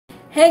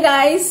Hey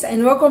guys,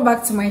 and welcome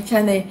back to my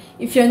channel.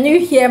 If you're new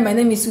here, my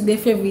name is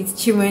Udeh with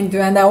Chinwendu,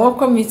 and I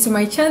welcome you to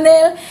my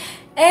channel.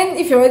 And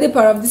if you're already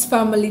part of this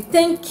family,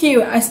 thank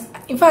you.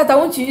 In fact, I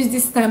want to use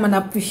this time and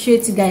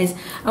appreciate you guys.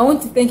 I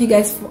want to thank you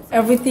guys for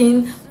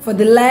everything, for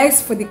the likes,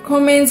 for the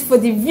comments, for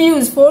the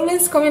views, for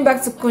always coming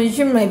back to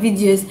consume my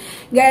videos.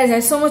 Guys,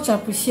 I so much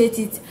appreciate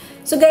it.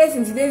 So guys,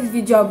 in today's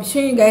video, I'll be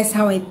showing you guys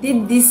how I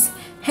did this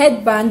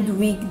headband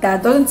wig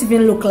that doesn't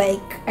even look like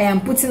I am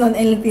putting on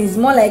anything. It's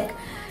more like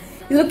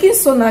looking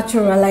so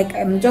natural, like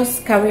I'm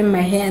just carrying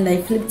my hair and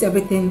I flipped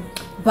everything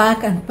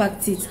back and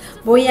packed it.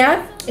 But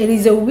yeah, it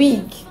is a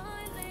wig.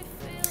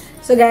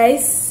 So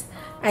guys,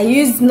 I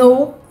used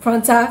no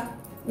frontal,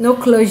 no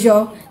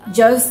closure,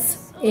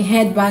 just a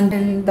headband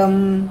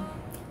and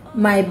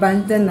my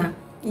bandana.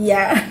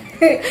 Yeah.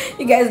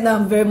 You guys know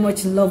I'm very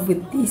much in love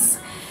with this.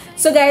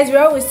 So guys,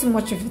 without wasting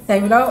much of your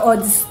time, without all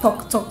this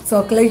talk,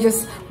 let's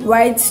just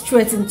ride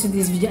straight into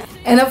this video.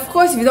 And of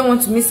course, if you don't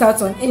want to miss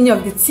out on any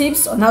of the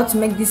tips on how to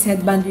make this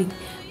headband wig,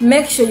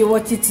 make sure you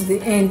watch it to the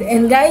end.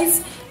 And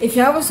guys, if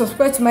you haven't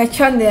subscribed to my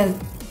channel,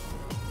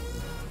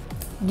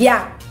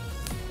 yeah,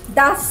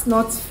 that's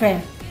not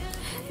fair.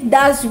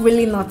 That's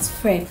really not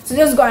fair. So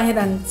just go ahead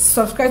and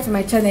subscribe to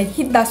my channel,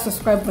 hit that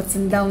subscribe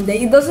button down there.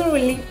 It doesn't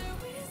really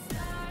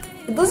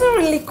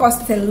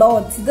cost a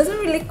lot. It doesn't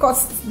really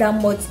cost that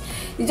much.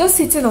 You just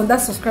hitting on that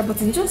subscribe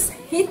button, just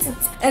hit it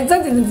and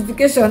turn the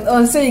notification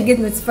on so you get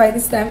notified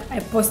this time I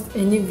post a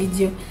new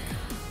video.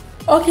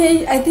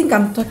 Okay, I think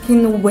I'm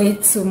talking way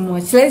too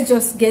much. Let's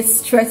just get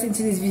straight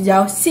into this video.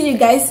 I'll see you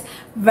guys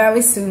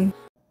very soon.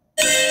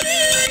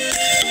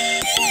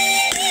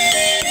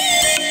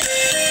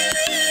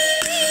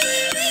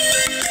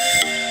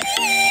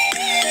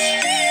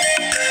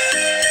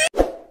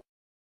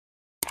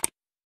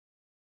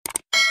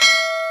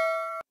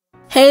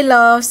 Hey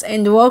loves,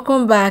 and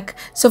welcome back.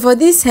 So for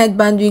this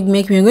headband wig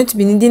making, we're going to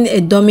be needing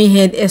a dummy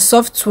head, a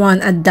soft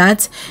one at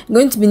that. You're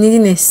going to be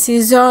needing a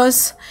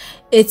scissors,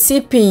 a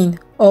T-pin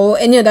or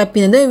any other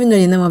pin. I don't even know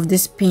the name of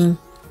this pin.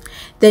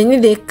 Then you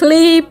need a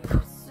clip,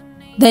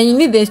 then you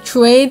need a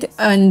thread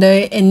and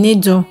a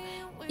needle.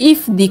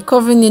 If the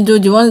curving needle,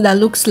 the one that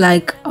looks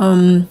like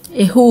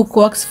a hook,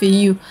 works for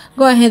you,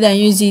 go ahead and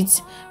use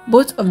it.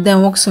 Both of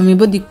them works for me,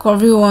 both the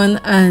curvy one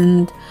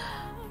and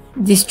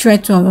the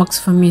straight one works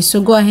for me.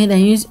 So go ahead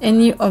and use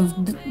any of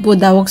both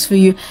that works for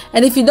you.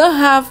 And if you don't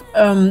have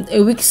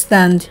a wig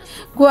stand,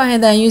 go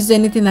ahead and use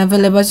anything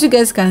available. As you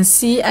guys can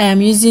see, I am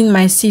using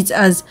my seat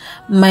as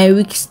my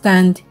wig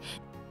stand.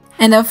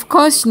 And of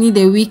course, you need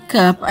a wig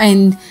cap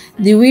and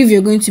the weave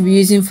you're going to be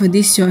using for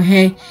this your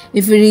hair.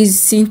 If it is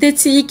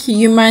synthetic,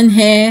 human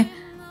hair,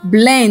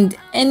 blend,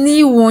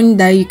 any one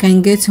that you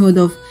can get hold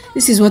of,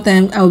 this is what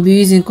I'll be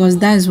using because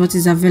that is what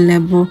is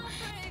available.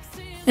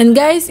 And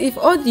guys, if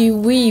all the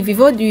weave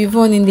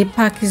on in the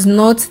pack is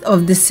not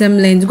of the same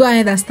length, go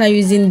ahead and start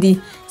using the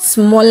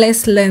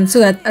smallest length so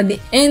that at the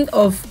end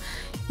of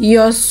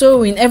your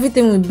sewing,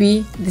 everything will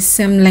be the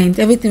same length,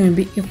 everything will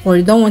be equal.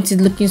 You don't want it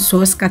looking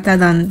so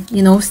scattered and,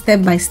 you know,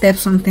 step by step,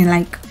 something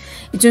like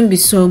it won't be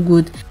so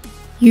good.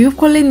 You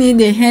equally need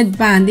a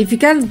headband. If you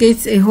can't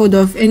get a hold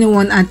of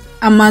anyone at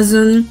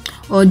Amazon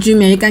or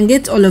Jumia, you can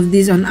get all of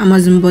these on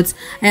Amazon, but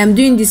I am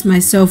doing this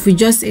myself with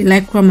just a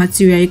lycra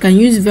material. You can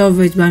use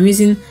velvet, but I'm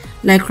using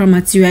lycra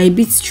material, a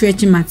bit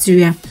stretchy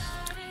material.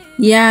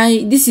 Yeah,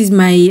 this is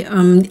my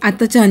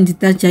attacher and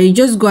detacher. You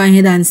just go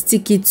ahead and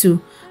stick it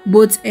to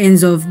both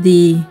ends of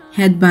the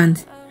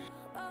headband.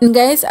 And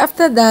guys,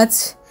 after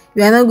that,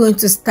 we are now going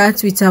to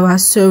start with our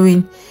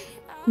sewing.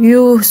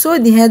 You sew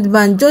the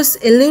headband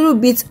just a little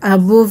bit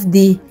above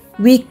the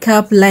wig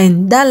cap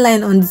line, that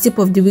line on the tip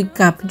of the wig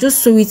cap,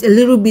 just sew it a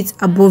little bit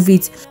above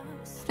it.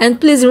 And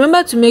please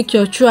remember to make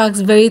your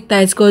tracks very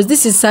tight because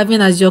this is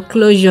serving as your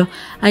closure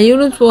and you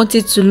don't want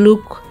it to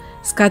look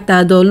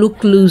scattered or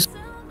look loose.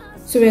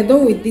 So we're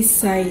done with this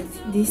side,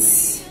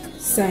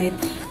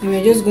 and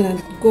we're just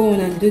gonna go on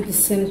and do the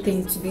same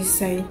thing to this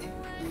side.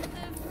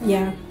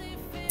 Yeah,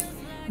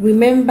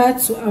 remember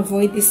to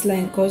avoid this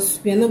line because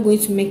we are not going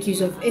to make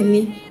use of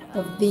any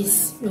of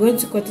this. We're going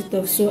to cut it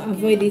off, so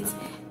avoid it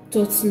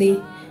totally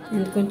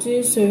and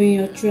continue sewing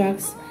your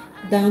tracks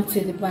down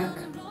to the back.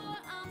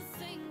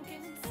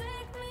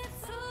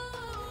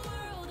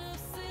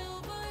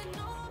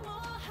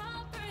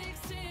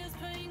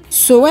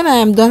 So when I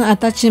am done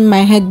attaching my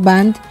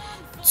headband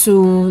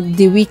to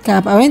the wig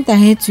cap, I went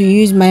ahead to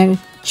use my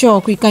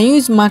chalk. You can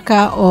use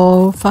marker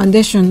or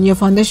foundation, your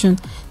foundation,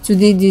 to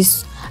do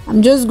this.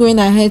 I'm just going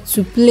ahead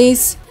to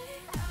place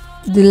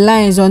the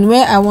lines on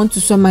where I want to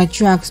sew my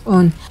tracks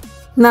on.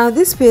 Now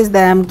this space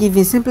that I'm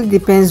giving simply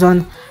depends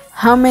on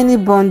how many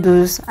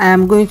bundles I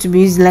am going to be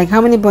using, like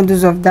how many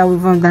bundles of that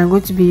weave that I'm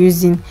going to be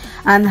using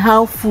and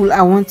how full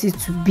I want it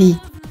to be.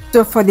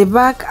 So for the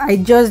back I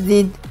just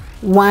did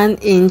 1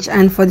 inch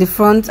and for the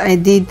front I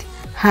did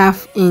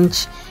 ½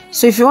 inch.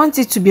 So if you want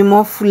it to be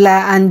more fuller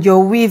and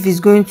your weave is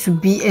going to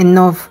be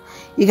enough,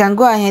 you can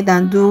go ahead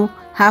and do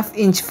 ½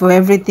 inch for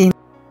everything.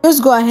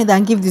 Just go ahead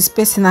and give the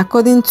spacing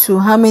according to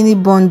how many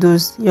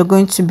bundles you're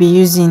going to be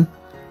using.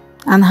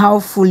 and how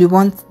full you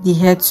want the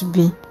hair to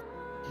be.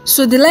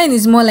 So the line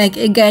is more like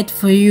a guide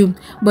for you,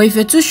 but if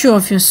you're too sure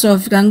of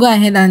yourself, you can go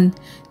ahead and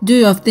do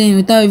your thing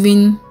without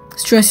even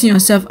stressing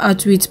yourself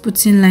out with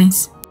putting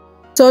lines.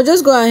 So I'll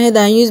just go ahead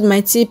and use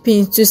my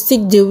T-pin to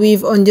stick the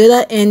weave on the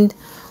other end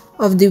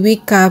of the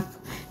wig cap.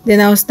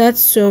 Then I'll start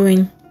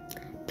sewing.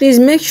 Please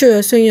make sure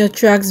you're sewing your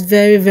tracks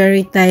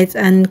very tight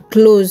and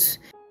close.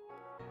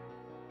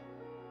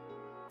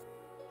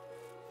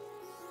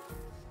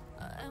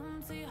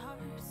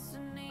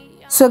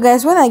 So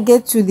guys, when I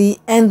get to the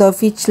end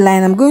of each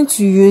line, I'm going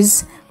to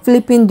use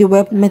flipping the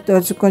web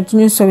method to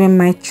continue sewing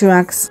my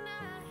tracks.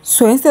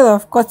 So instead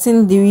of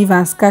cutting the weave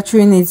and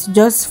scattering it,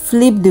 just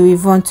flip the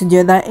weave on to the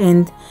other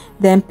end,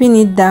 then pin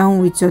it down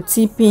with your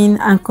T-pin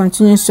and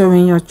continue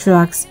sewing your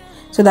tracks,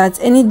 so that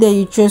any day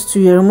you choose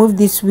to remove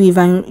this weave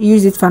and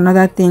use it for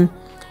another thing,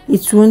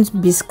 it won't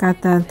be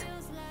scattered.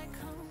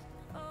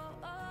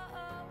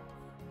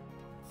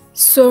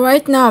 So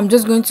right now I'm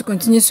just going to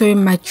continue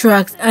sewing my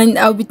tracks, and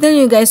I'll be telling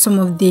you guys some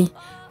of the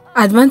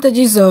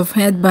advantages of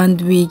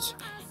headband wig.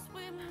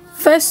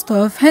 First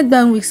off,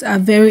 headband wigs are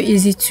very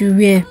easy to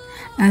wear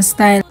and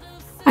style,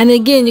 and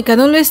again, you can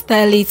always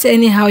style it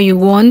anyhow you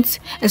want,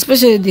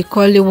 especially the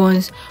curly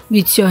ones,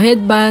 with your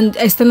headband,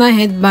 external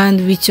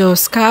headband, with your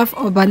scarf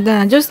or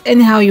bandana, just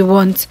anyhow you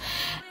want.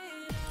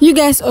 You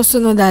guys also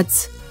know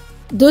that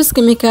those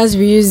chemicals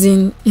we use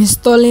in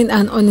installing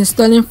and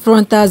uninstalling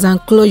frontals and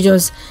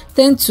closures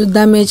tend to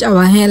damage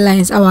our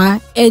hairlines,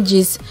 our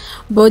edges,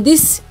 but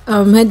this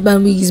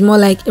headband wig is more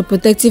like a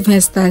protective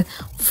hairstyle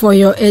for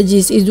your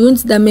edges. It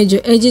won't damage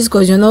your edges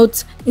because you're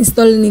not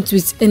installing it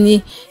with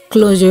any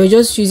closure, you're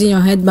just using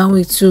your headband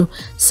wig to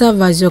serve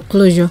as your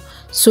closure,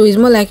 so it's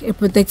more like a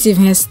protective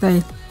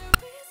hairstyle.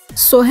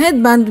 So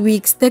headband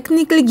wigs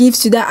technically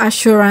gives you the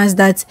assurance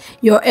that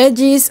your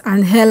edges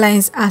and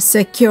hairlines are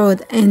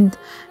secured and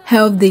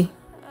healthy.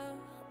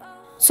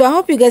 So I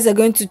hope you guys are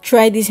going to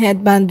try this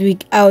headband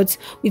wig out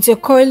with your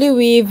curly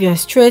weave, your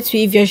straight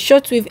weave, your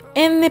short weave,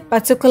 any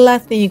particular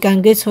thing you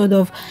can get hold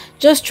of.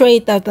 Just try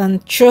it out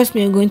and trust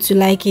me, you're going to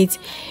like it.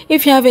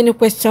 If you have any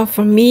question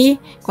for me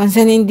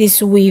concerning this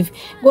weave,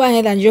 go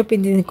ahead and drop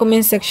it in the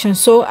comment section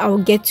so I will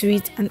get to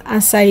it and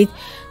answer it.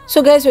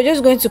 So guys, we're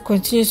just going to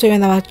continue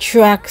sewing our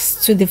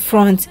tracks to the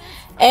front,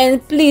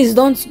 and please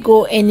don't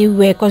go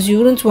anywhere because you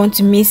wouldn't want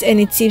to miss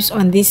any tips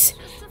on this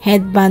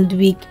headband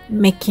wig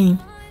making.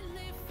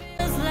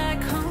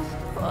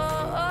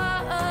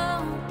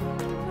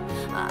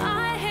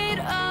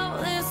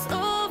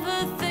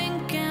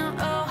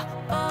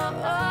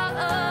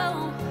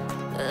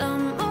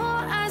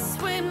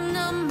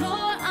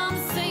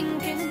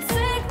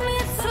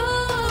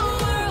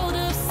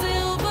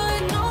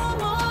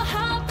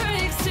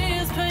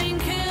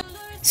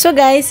 So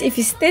guys, if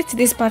you stayed to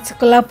this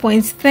particular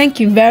point,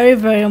 thank you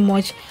very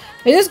much.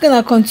 We're just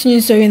gonna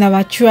continue sewing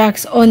our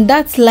tracks on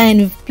that line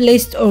we've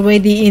placed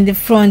already in the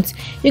front.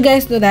 You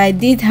guys know that I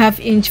did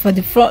 1/2 inch for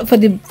the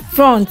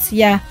front,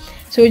 yeah.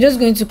 So we're just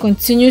going to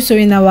continue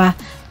sewing our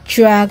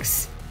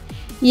tracks.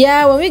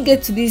 Yeah, when we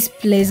get to this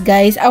place,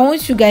 guys, I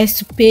want you guys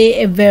to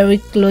pay a very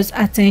close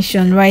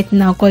attention right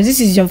now, because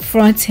this is your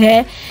front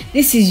hair,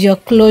 this is your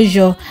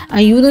closure,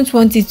 and you wouldn't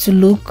want it to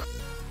look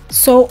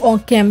so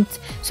unkempt.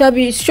 So I'll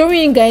be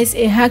showing you guys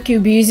a hack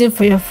you'll be using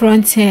for your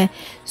front hair,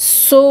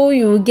 so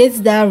you will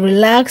get that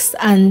relaxed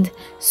and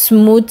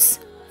smooth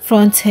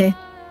front hair.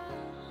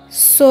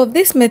 So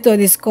this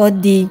method is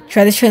called the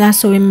traditional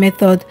sewing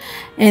method,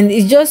 and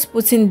it's just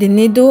putting the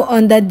needle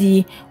under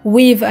the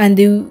weave and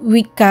the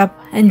wig cap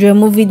and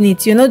removing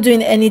it. You're not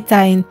doing any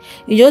tying,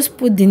 you just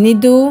put the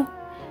needle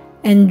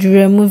and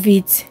remove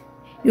it.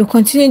 You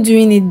continue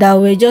doing it that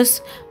way.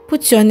 Just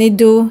put your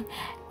needle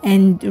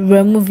and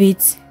remove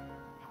it.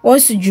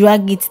 Once you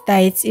drag it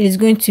tight, it is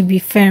going to be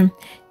firm.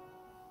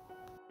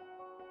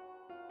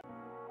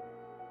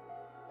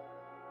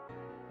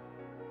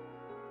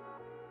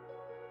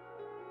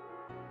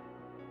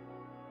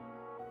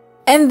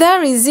 And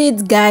that is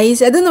it,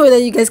 guys. I don't know whether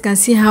you guys can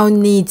see how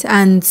neat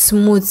and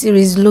smooth it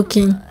is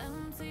looking.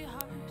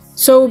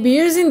 So we'll be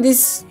using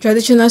this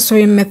traditional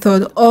sewing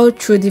method all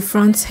through the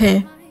front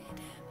hair.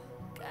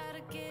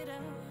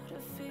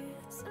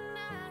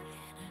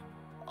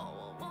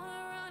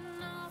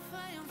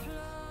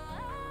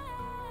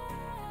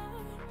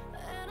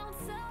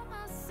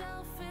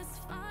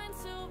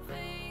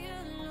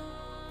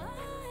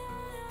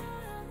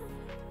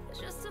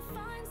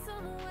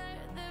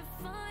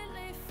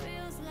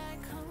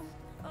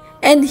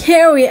 And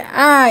here we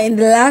are in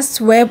the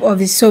last web of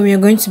the sewing we're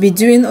going to be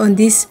doing on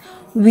this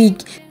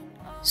wig.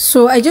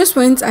 So I just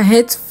went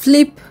ahead,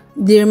 flip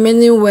the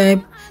remaining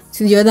web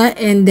to the other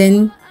end,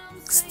 then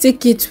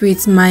stick it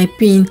with my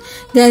pin.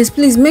 Guys,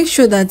 please make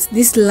sure that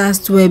this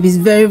last web is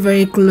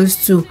very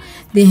close to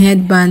the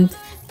headband.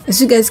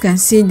 As you guys can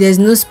see, there's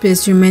no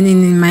space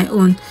remaining in my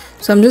own,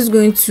 so I'm just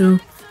going to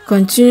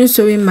continue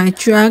sewing my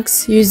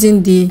tracks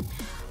using the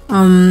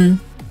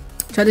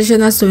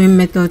traditional sewing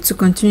method to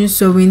continue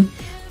sewing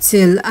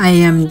till I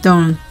am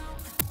done.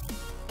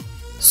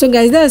 So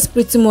guys, that's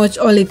pretty much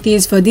all it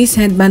is for this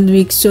headband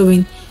wig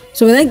sewing.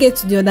 So when I get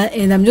to the other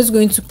end, I'm just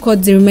going to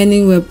cut the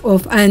remaining web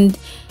off. And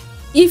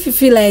if you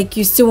feel like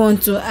you still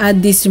want to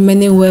add this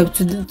remaining web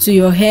to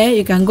your hair,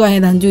 you can go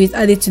ahead and do it,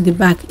 add it to the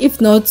back.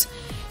 If not,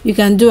 you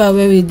can do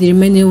away with the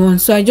remaining one.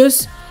 So I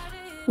just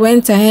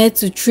went ahead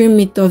to trim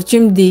it off,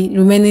 trim the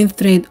remaining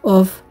thread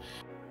off.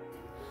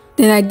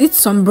 Then I did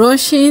some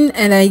brushing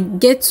and I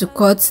get to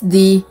cut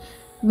the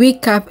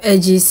wig cap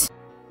edges,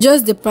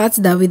 just the parts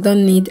that we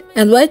don't need.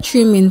 And while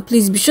trimming,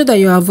 please be sure that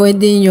you're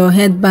avoiding your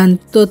headband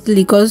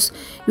totally, because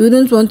you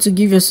wouldn't want to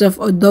give yourself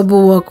a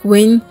double work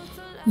when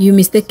you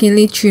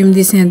mistakenly trim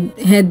this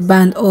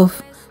headband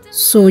off.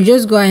 So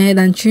just go ahead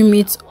and trim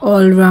it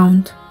all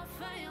round.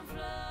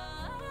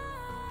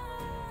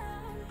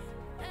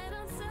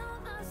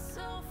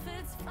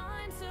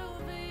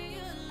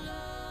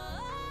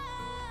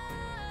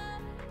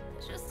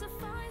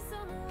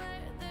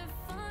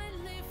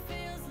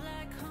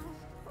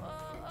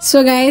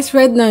 So guys,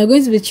 right now I'm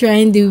going to be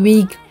trying the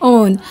wig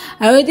on.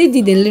 I already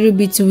did a little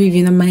bit of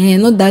weaving on my hair,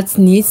 not that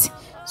neat,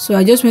 so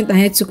I just went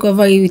ahead to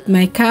cover it with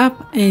my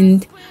cap,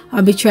 and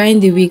I'll be trying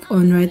the wig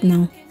on right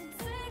now.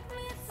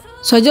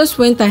 So I just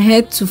went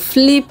ahead to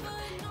flip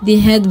the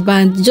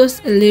headband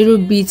just a little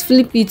bit,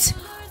 flip it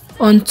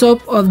on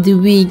top of the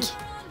wig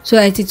so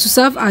that it will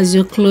serve as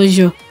your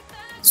closure.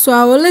 So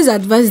I always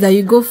advise that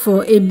you go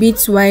for a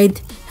bit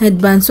wide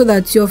headband so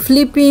that your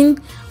flipping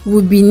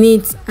will be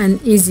neat and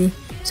easy.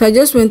 So I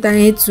just went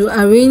ahead to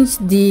arrange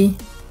the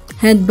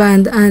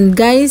headband, and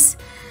guys,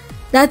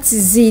 that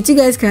is it. You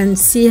guys can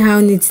see how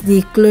neat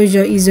the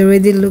closure is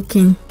already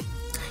looking.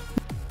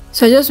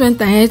 So I just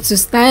went ahead to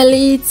style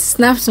it,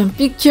 snap some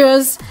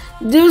pictures,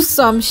 do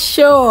some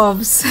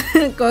show-offs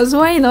because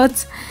why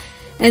not?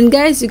 And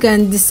guys, you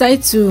can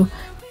decide to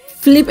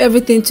flip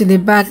everything to the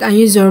back and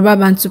use your rubber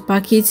band to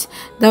pack it.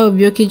 That will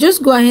be okay.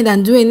 Just go ahead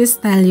and do any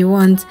style you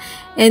want.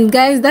 And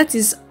guys, that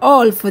is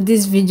all for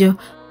this video.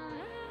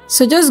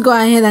 So just go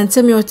ahead and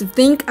tell me what you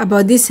think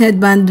about this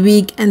headband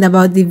wig and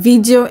about the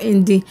video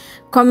in the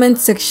comment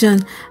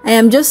section. I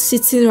am just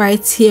sitting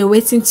right here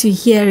waiting to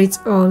hear it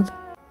all.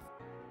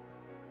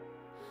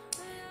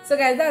 So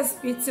guys, that's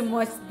pretty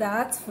much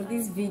that for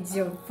this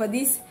video, for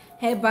this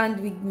hairband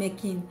wig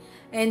making.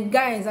 And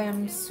guys, I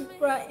am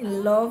super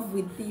in love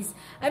with this.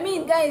 I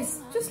mean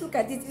guys, just look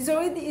at it.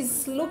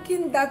 It's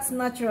looking that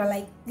natural,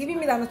 like giving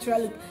me that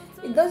natural look.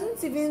 It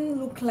doesn't even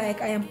look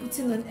like I am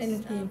putting on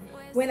anything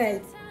when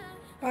I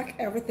pack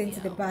everything to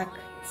the back.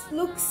 It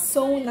looks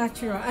so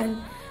natural and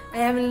I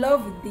am in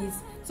love with this.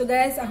 So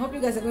guys, I hope you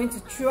guys are going to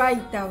try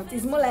it out.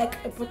 It's more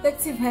like a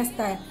protective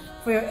hairstyle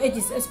for your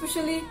edges,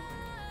 especially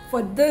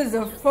for those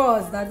of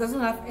us that doesn't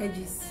have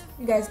edges.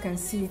 You guys can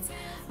see it.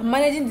 I'm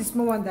managing the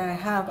small one that I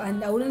have,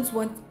 and I wouldn't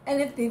want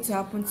anything to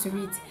happen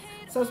to it.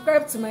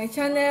 Subscribe to my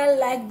channel,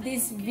 like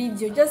this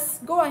video.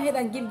 Just go ahead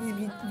and give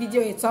this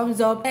video a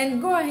thumbs up,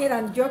 and go ahead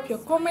and drop your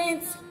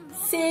comments.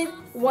 Say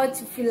what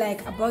you feel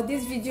like about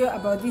this video,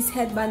 about this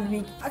headband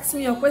wig. Ask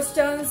me your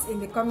questions in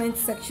the comment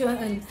section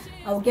and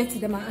I'll get to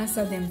them and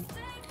answer them.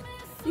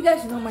 You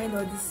guys should not mind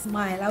all this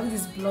smile, all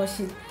this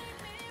blushing.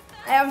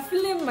 I am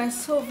feeling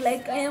myself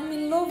like I am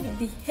in love with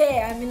the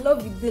hair. I'm in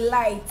love with the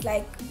light.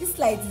 Like this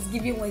light is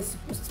giving what it's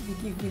supposed to be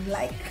giving.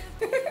 Like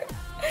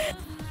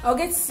I'll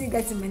get to see you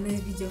guys in my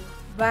next video.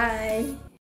 Bye.